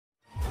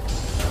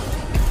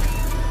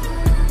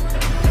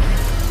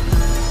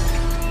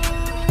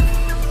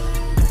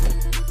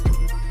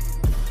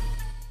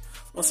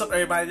What's up,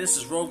 everybody? This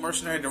is Rogue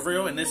Mercenary The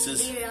Real, and this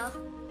is...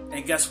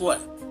 And guess what?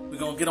 We're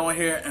going to get on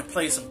here and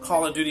play some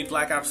Call of Duty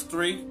Black Ops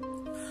 3.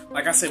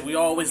 Like I said, we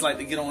always like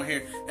to get on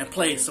here and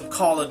play some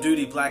Call of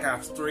Duty Black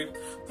Ops 3.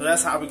 So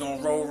that's how we're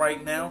going to roll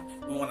right now.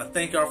 We want to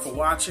thank y'all for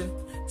watching.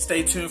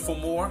 Stay tuned for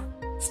more.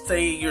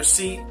 Stay in your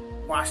seat.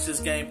 Watch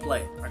this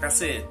gameplay. Like I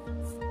said,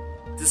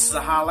 this is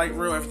a highlight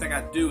reel. Everything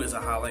I do is a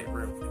highlight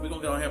reel. We're going to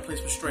get on here and play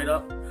some straight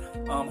up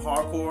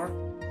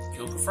hardcore.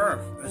 Kill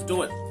confirmed. Let's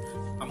do it.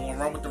 I'm going to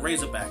run with the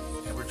RazorBack.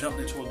 And we're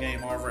jumping into a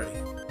game already.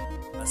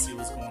 Let's see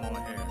what's going on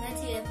here.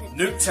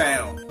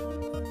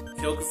 NukeTown.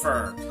 Kill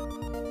confirmed.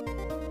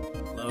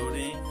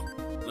 Loading.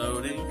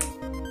 Loading.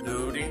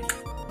 Loading.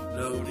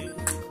 Loading.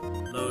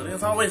 Loading.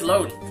 It's always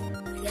loading.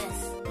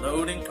 Yes.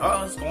 Loading.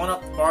 Oh, it's going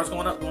up. The bar's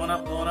going up, going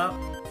up, going up.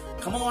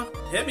 Come on.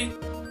 Hit me.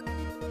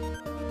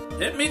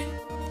 Hit me.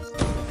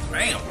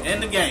 Bam.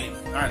 End the game.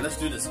 Alright, let's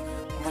do this. I'm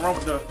going to run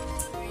with the...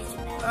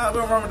 we're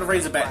going to run with the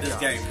RazorBack this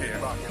game here.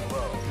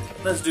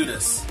 Let's do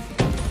this.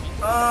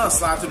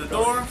 Slide through the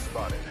door.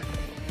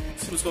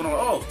 See what's going on.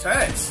 Oh,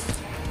 tags.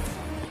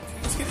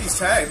 Let's get these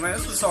tags, man.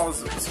 This was all.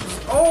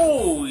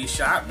 Oh, he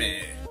shot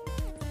me.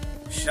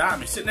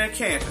 Shot me. Sitting there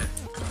camping.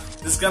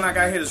 This gun I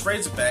got here, this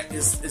RazorBack,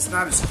 it's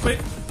not as quick.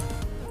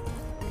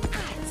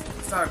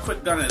 It's not a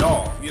quick gun at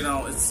all. You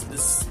know,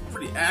 it's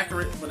pretty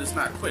accurate, but it's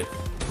not quick.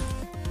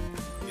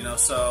 You know,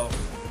 so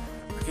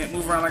I can't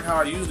move around like how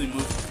I usually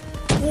move.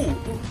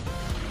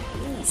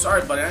 Ooh,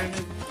 sorry, buddy. I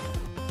didn't.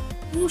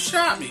 Who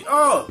shot me?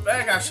 Oh,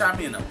 bad guy shot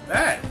me in the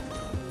back.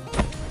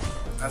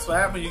 That's what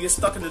happens when you get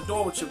stuck in the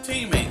door with your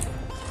teammate.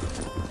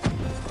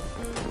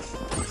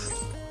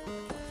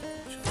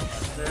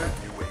 There.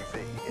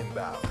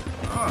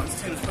 Oh,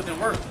 this team is putting in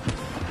work.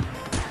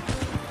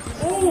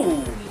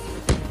 Ooh,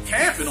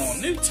 camping on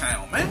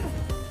NukeTown, man.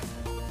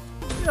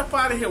 Get up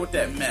out of here with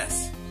that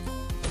mess.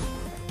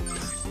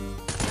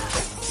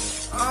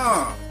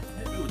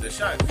 Hit me with the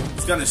shot.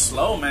 This gun is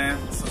slow, man.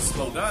 It's a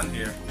slow gun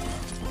here.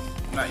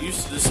 I'm not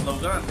used to this slow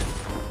gun.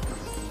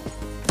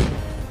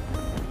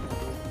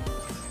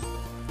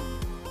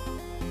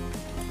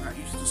 Not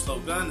used to the slow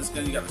gun. This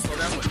gun you gotta slow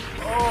down with.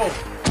 Oh!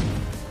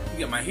 You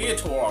get my head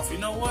tore off. You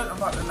know what? I'm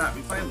about to not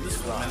be playing with this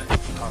for a minute.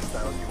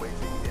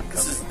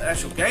 This is the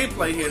actual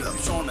gameplay here that I'm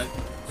showing the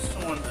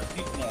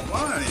people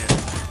online here.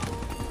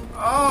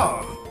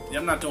 Oh! Yeah,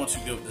 I'm not doing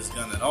too good with this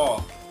gun at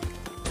all.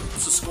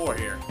 What's the score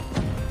here?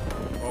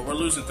 Well, we're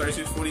losing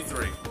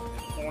 36-43. In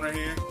the corner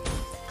here.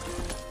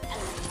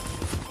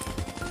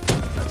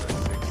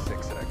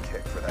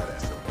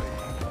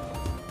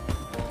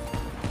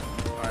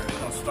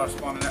 Start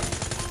spawning out.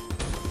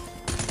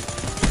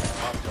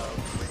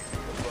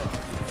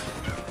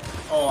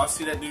 Oh, I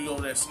see that dude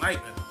over there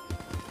sniping.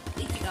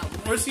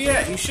 Where's he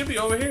at? He should be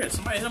over here.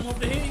 Somebody hit him over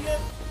the head yet?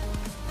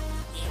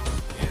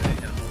 Yeah, they hit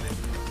him over there.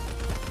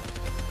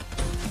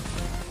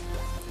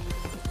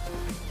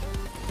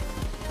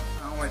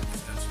 I don't like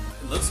this gun.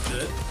 It looks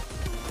good.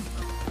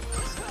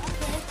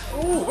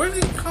 Oh, where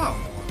did he come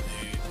on,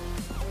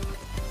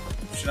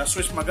 dude? Should I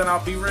switch my gun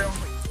out, be real?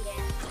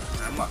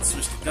 I'm about to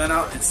switch the gun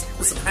out and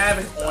put some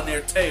havoc on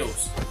their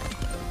tails.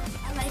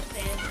 I like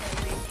that.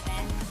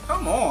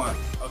 Come on.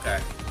 Okay.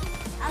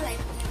 I like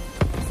that.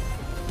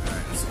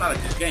 Alright, this is not a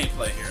good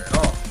gameplay here at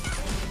all.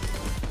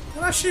 What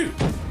did I shoot?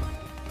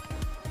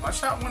 I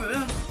shot one of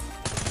them.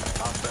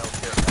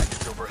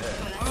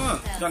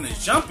 Gun is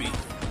jumpy. I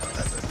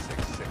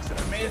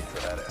made it.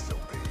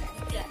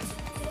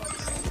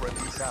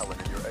 Friendly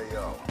talent in your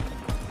AO.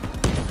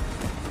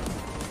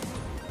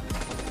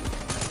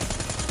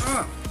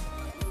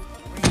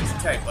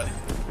 Attack, buddy.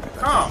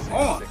 Come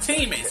on,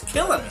 teammates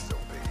killing me.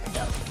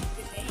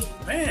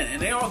 Man, and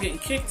they all getting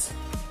kicked.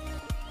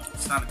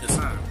 It's not a good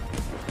sign.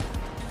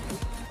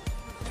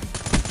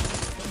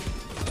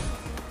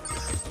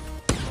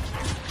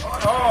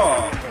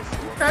 Oh,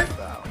 okay.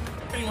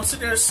 Hey, you want to sit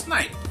there and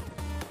snipe?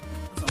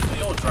 Some of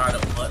your dried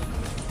up butt.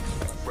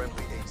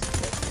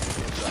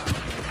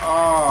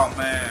 Oh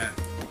man.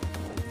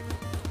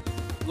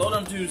 Load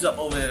them dudes up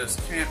over there that's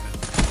camping.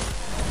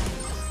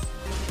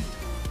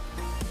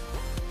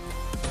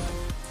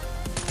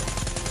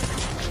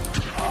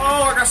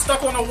 Oh, I got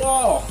stuck on the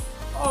wall.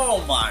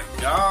 Oh my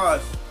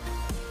god.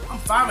 I'm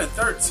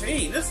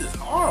 5-13. This is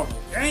horrible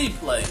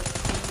gameplay.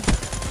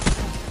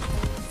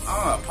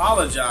 I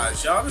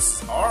apologize, y'all. This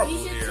is horrible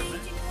here, man.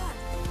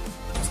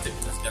 Let's stick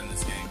with this gun in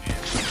this game here.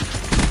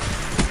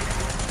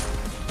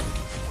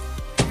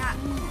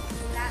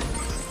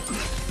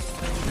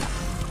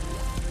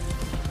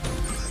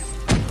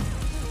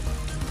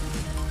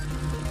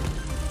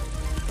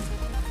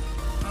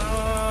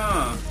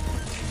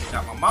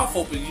 Got my mouth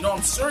open. You know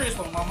I'm serious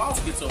when my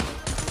mouth gets open.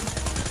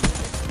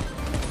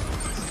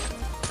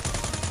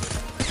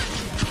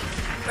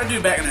 That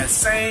dude back in that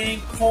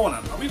same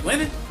corner. Are we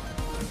winning?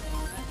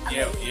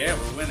 Yeah,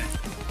 we're winning.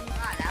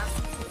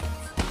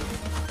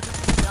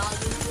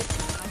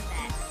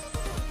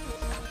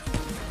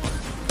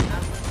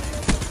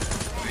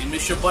 You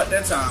missed your butt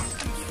that time.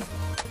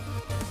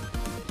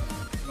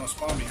 You're gonna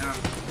spawn me, huh?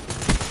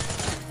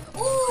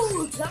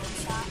 Ooh, jump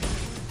shot.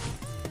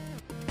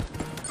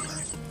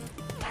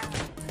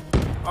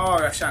 Oh, I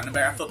got shot in the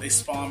back. I thought they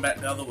spawned back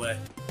the other way.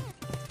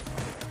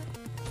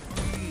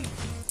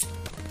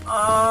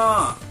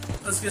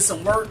 Let's get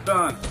some work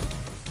done.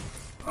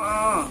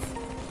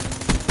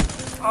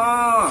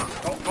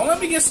 Don't let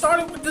me get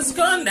started with this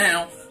gun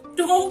now.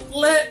 Don't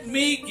let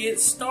me get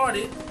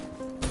started.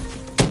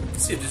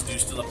 Let's see if this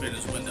dude's still up in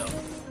his window.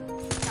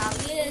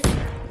 Probably is.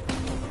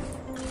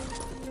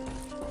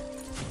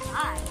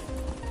 Hi.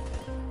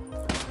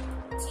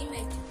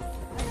 Teammate.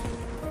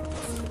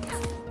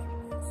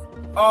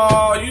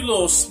 Oh, you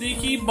little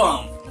sneaky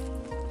bum.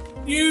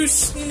 You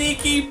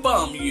sneaky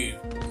bum, you.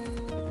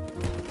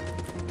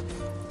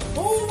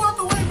 Move out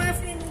the way, man,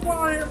 if you ain't go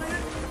out here, man.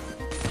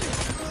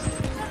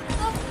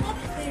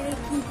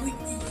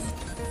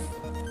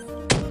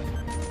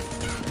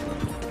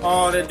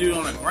 Oh, that dude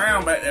on the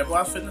ground back there, boy,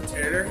 I was finna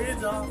tear their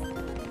heads off.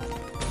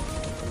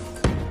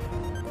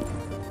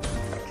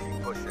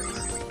 Keep pushing.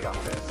 We got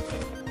this.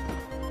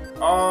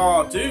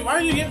 Oh, dude, why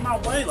are you getting my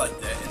way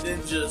like that and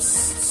then just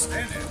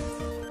stand there?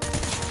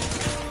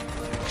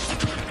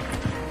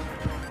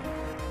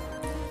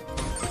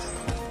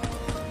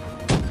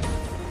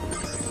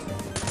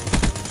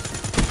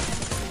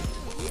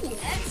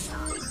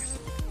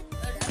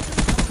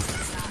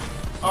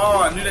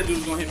 Oh, I knew that dude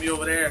was gonna hit me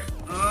over there.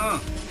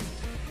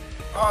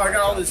 Oh, I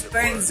got all these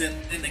things and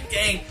the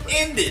game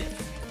ended.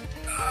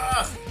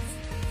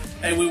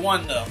 Hey, we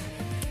won though.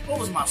 What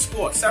was my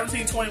score?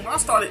 17-20. When I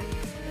started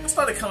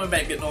coming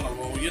back, getting on a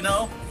roll, you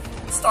know?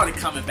 Started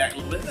coming back a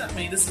little bit. I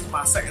mean, this is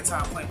my second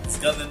time playing this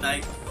gun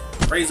tonight.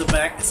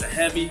 RazorBack, it's a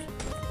heavy,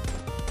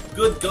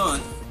 good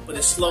gun, but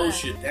it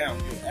slows you down.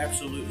 You're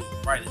absolutely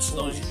right. It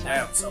slows you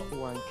down. So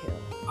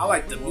I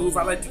like to move.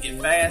 I like to get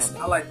fast.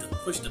 I like to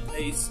push the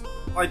pace.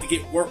 I like to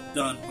get work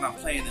done when I'm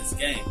playing this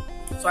game.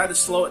 So I had to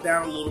slow it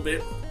down a little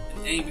bit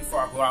and aim before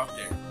I go out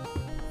there.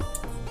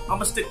 I'm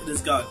gonna stick with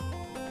this gun.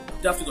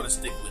 Definitely gonna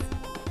stick with it.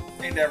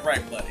 Ain't that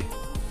right, buddy?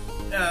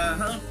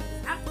 Uh-huh.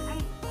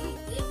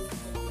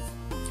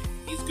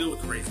 He's good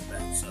with the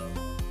RazorBack, so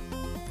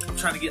I'm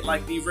trying to get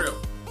like D-Real.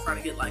 I'm trying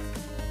to get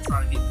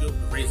good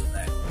with the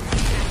RazorBack.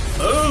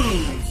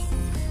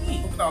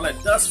 Boom! Look at all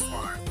that dust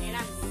flying.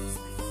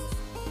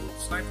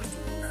 Snipers?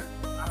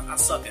 I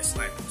suck at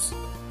snipers.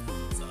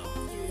 So,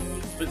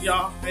 but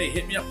y'all, hey,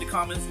 hit me up in the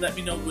comments. Let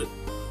me know what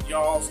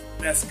y'all's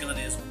best gun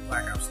is with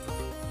Black Ops 3.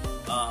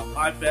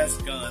 My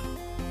best gun,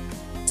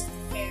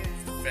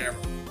 Pharaoh.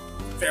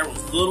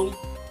 Pharaoh's little,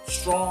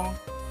 strong.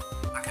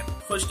 I can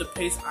push the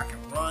pace. I can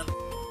run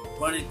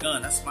and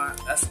gun. That's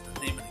the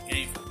name of the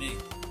game for me.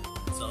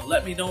 So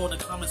let me know in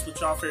the comments what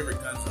y'all favorite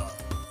guns are.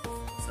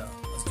 So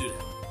let's do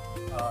that.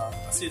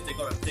 Let's see if they're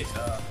gonna pick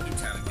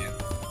NukeTown again.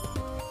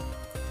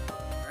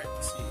 Alright,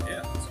 let's see.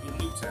 Yeah, let's go to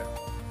NukeTown.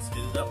 Let's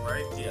get it up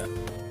right. Yeah.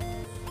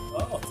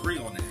 Oh, 3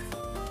 on there.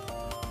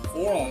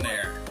 4 on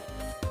there.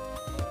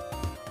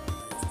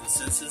 The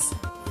census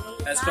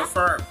has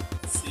confirmed.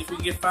 Let's see if we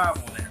can get 5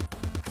 on there.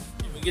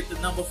 If we get the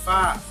number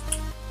 5.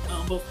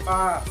 Number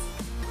 5.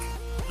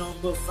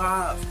 Number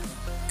 5.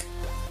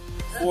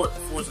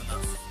 4's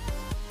enough.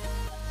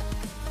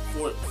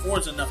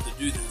 4's enough to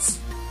do this.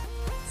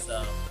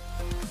 So,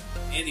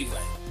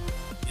 anyway,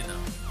 you know,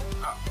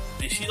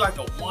 is she like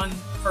a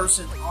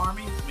one-person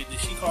army? I mean, did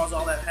she cause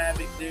all that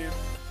havoc there?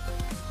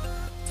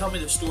 Tell me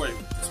the story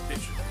with this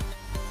picture.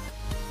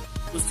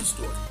 What's the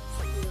story?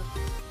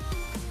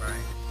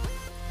 Right.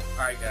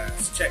 Alright,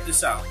 guys, check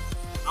this out.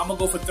 I'm gonna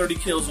go for 30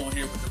 kills on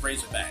here with the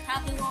RazorBack.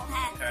 Probably won't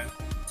happen.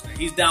 Okay.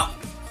 He's down.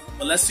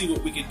 But let's see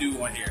what we can do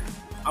on here.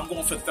 I'm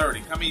going for 30.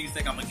 How many do you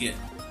think I'm gonna get?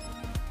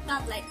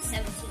 Not like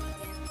 17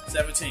 again.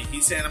 17.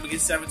 He's saying I'm gonna get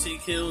 17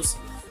 kills.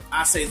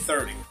 I say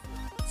 30.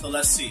 So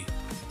let's see.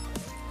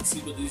 Let's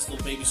see what these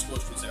little baby score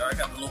streaks are. I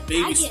got the little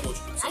baby score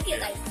streaks. I get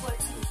like 14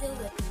 kills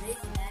with the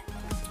RazorBack.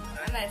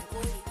 I'm at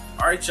 40.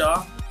 Alright,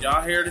 y'all.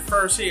 Y'all heard it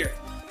first here.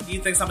 He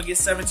thinks I'm gonna get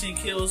 17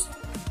 kills.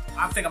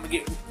 I think I'm gonna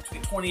get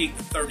between 28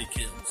 to 30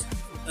 kills.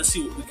 Let's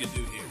see what we can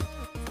do here.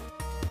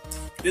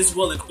 This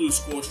will include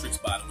score streaks,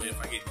 by the way, if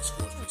I get these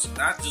score streaks.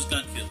 Not just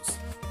gun kills.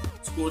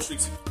 Score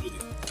streaks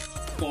included.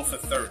 I'm going for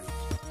 30.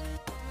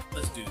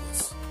 Let's do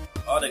this.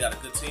 Oh, they got a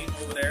good team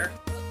over there.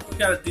 We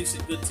got a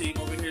decent good team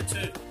over here,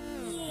 too.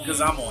 Because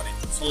I'm on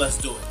it. So let's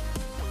do it.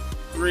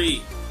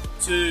 3,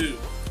 2,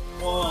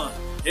 1.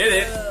 Hit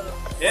it.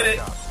 Hit it.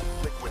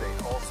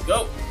 Let's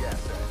go.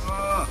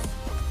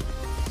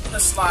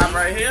 Let's slide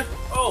right here.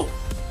 Oh.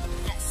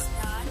 That's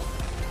done.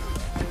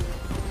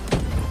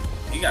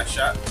 He got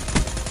shot. 2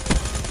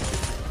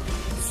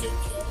 kills.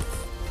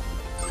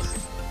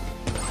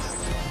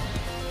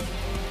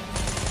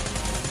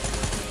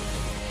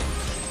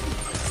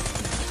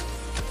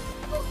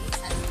 Oh, he's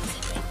had a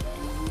teammate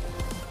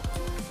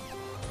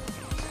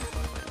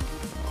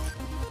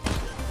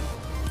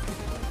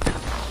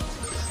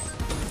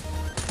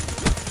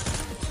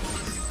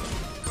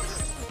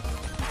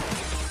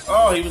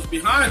Oh, he was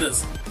behind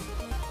us.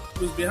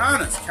 He was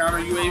behind us. Counter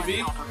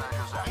UAV.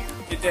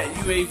 Hit that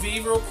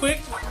UAV real quick.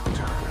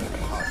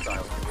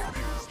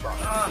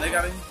 They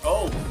got it.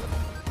 Oh.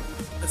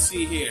 Let's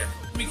see here.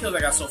 How many kills I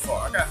got so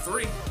far? I got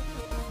 3.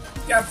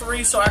 got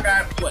 3, so I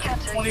got, what,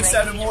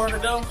 27 more to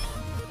go?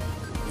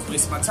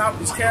 Wasting my time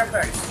with these care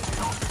packs.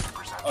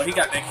 Oh, he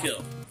got that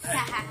kill.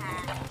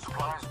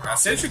 Got a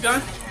sentry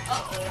gun.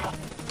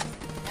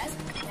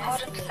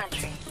 Hardened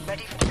sentry,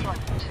 ready for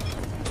deployment.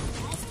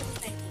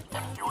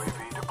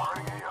 UAV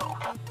departing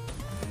AO.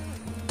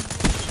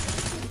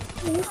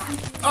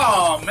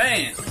 Oh,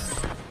 man.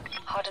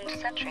 Hardened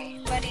sentry,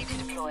 ready to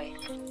deploy.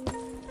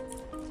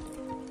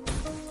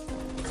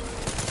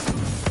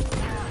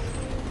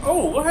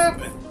 Oh, what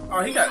happened?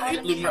 Oh, he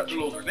blew me up the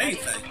little grenade Ready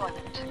for thing.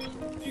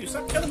 deployment. Dude,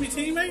 stop killing me,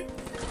 teammate.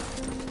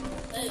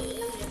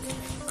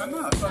 I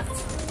know. It's like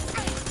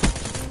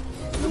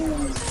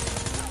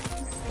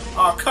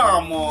oh,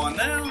 come on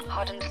now.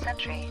 Hardened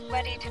sentry,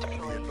 ready to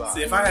deploy.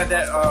 See, if I had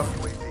that,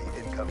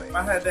 UAV incoming. if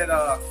I had that,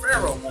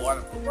 Pharaoh boy, I'd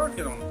have been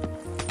working on it.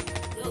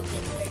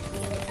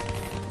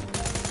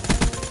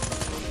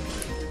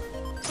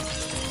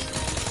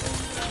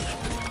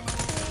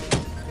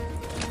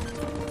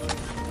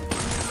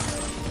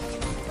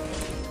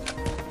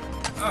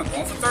 I'm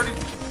going for 30.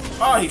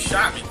 Oh, he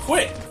shot me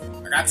quick.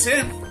 I got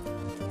 10.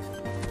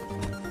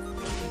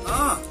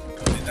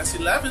 That's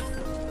 11. Be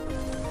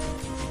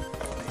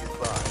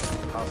advised,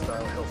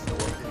 hostile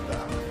hellstorm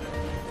inbound.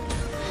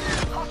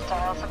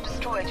 Hostiles have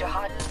destroyed your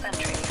hardened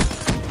sentry.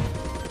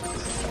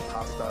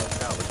 Hostile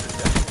tower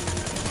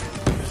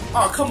detected.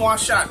 Oh, come on. I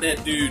shot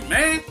that dude,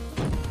 man.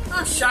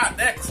 I shot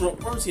that crook.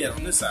 Where was he at?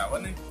 On this side,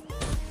 wasn't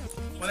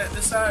he? Went at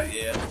this side?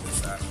 Yeah,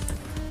 this side.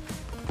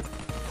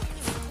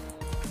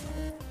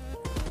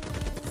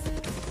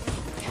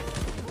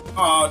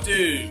 Oh,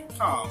 dude.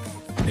 Come on.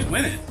 They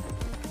winning.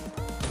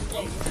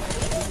 Come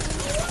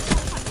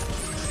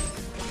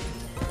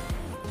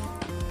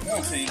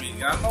on, teammate.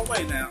 Get out of my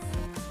way now.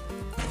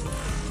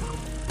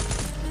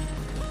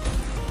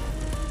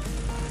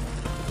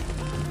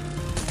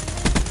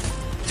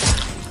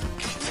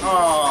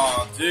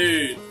 Oh,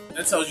 dude.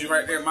 That tells you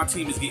right there my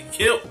team is getting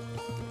killed.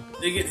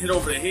 They get hit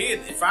over the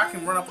head. If I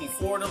can run up on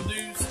 4 of them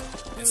dudes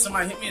and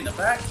somebody hit me in the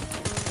back.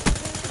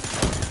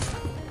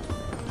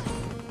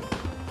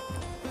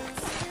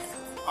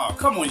 Oh,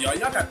 come on, y'all.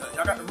 Y'all got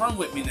to run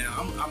with me now.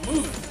 I'm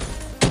moving.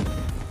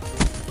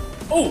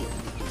 Oh.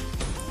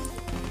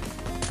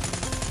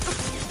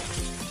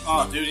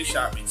 Oh, dude, he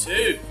shot me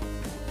too.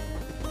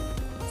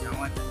 Sound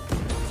like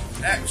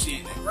the accuracy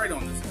ain't that great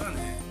on this gun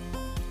here.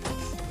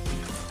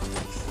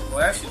 Well,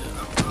 actually,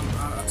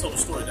 I told the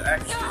story. The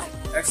accuracy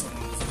is excellent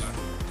on this gun.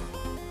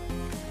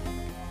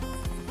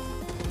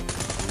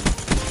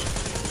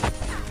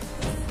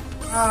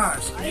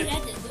 Gosh, All you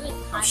have to do is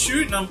I'm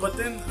shooting them, but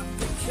then I'm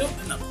getting killed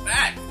in the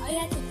back. All you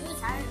have to do is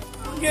hide.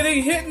 I'm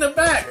getting hit in the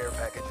back. Care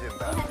package All you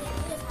inbound. have to do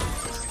is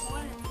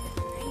hide in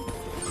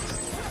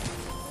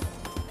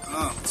the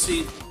corner.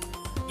 See,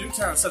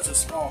 NukeTown is such a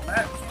small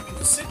map. You can't be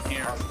just sitting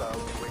here. Hostile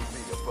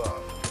UAV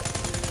above.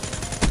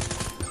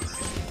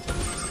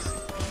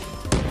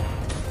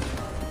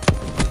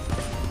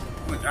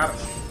 Oh my god.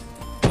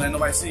 Don't let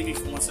nobody see me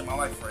for once in my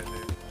life right there.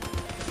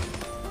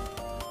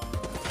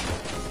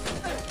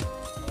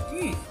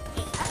 Hey,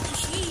 after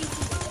she,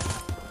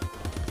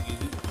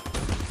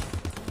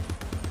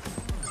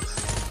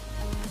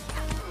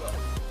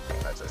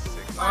 That's a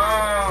 6.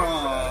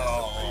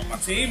 Oh, my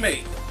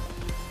teammate.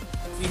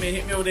 Teammate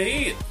hit me over the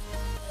head.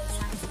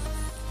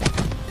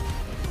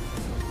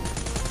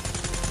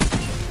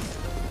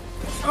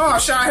 Oh, I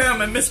shot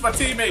him and missed my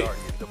teammate.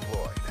 Guardian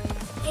deployed.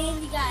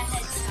 and you got a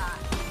headshot.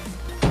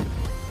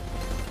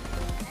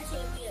 That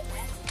should be a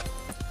match.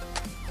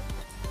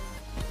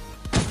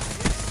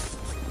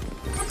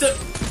 What the?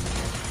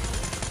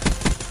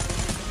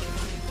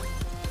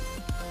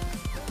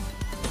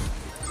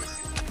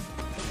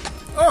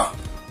 Oh!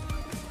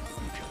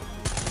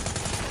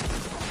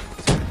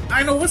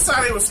 I know what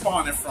side they were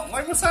spawning from.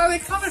 Like, what side are they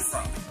coming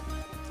from?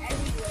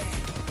 Everywhere.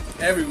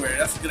 Everywhere.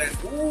 That's a good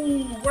answer.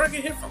 Ooh, where'd I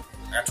get hit from?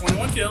 I got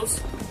 21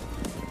 kills.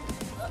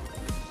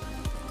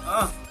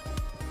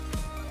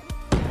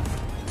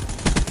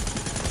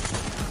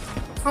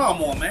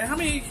 Come on, man. How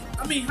many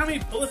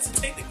bullets it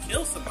take to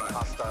kill somebody?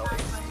 Hostile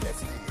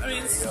ACXD. I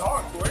mean, this is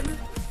hardcore, isn't it?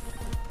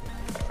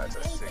 That's a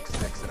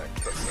 6-6 and a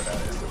kick for that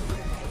SOB.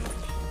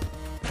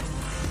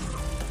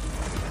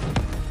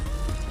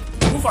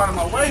 Move out of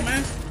my way,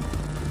 man.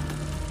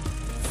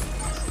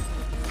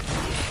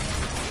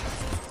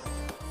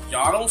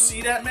 Y'all don't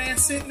see that man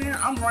sitting there?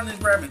 I'm running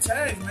grabbing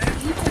tags, man.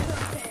 You took a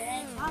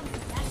head.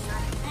 That's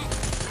not a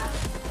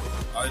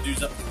match. Oh, the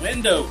dude's up the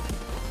window.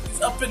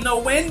 He's up in the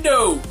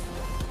window.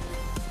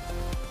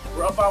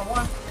 We're up by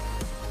 1.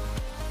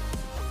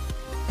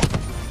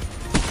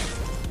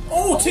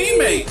 Oh,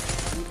 teammate.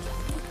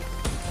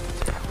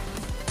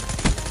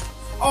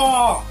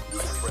 Oh,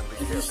 Friendly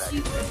care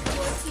package.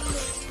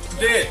 I'm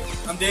dead.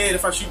 I'm dead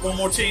if I shoot one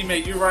more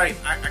teammate. You're right.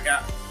 I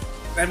got.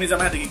 That means I'm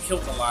gonna have to get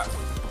killed a lot.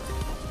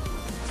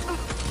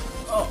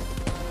 Oh,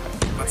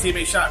 my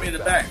teammate shot me in the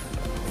back.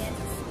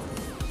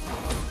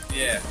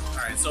 Yeah. All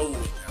right. So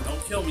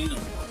don't kill me no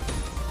more.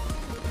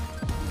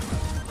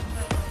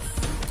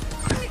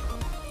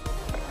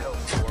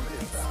 Hellstorm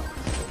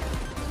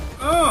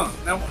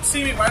inbound. Now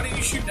see me? Why didn't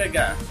you shoot that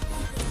guy?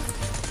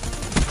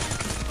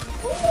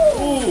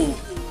 Ooh.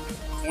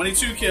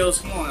 22 kills.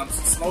 Come on, I'm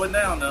slow it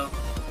down though.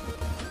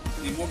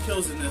 Need more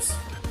kills than this.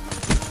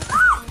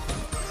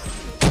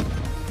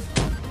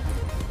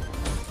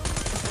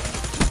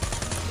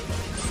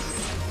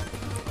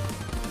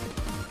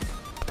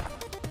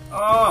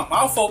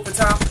 Mouth open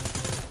time.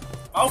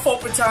 Mouth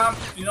open time.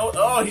 You know,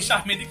 oh, he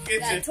shot me in the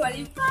kitchen.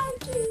 25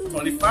 kills.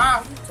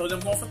 25. Told him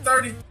I'm going for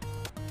 30.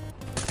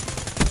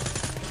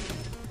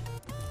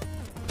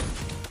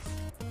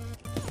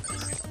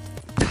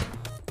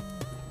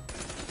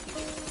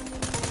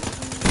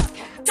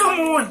 Come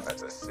on.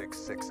 That's a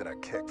 6-6 and a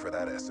kick for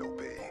that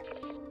SOB.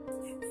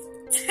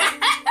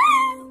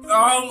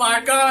 Oh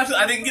my gosh,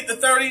 I didn't get the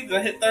 30. Did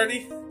I hit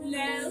 30?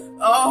 No.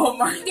 Oh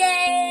my.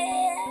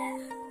 Yeah.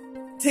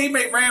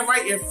 Teammate ran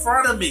right in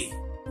front of me.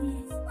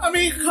 I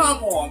mean,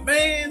 come on,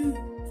 man.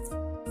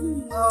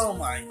 Oh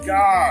my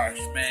gosh,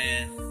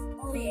 man.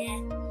 Oh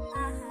yeah.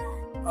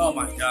 Oh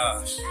my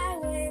gosh. I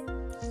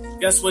win.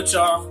 Guess what,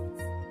 y'all?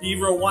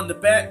 B-Real won the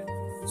bet,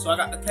 so I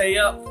got to pay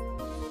up.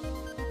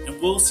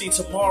 And we'll see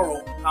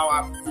tomorrow how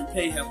I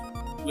repay him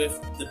with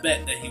the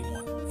bet that he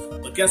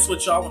won. But guess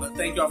what, y'all? I want to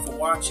thank y'all for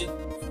watching.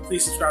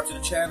 Please subscribe to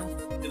the channel.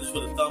 Hit us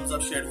with a thumbs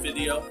up, share the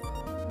video.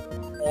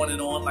 On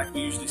and on, like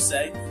we usually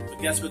say. But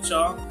guess what,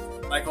 y'all?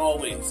 Like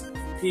always,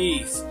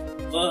 peace,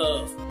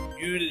 love,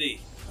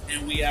 unity,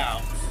 and we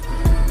out.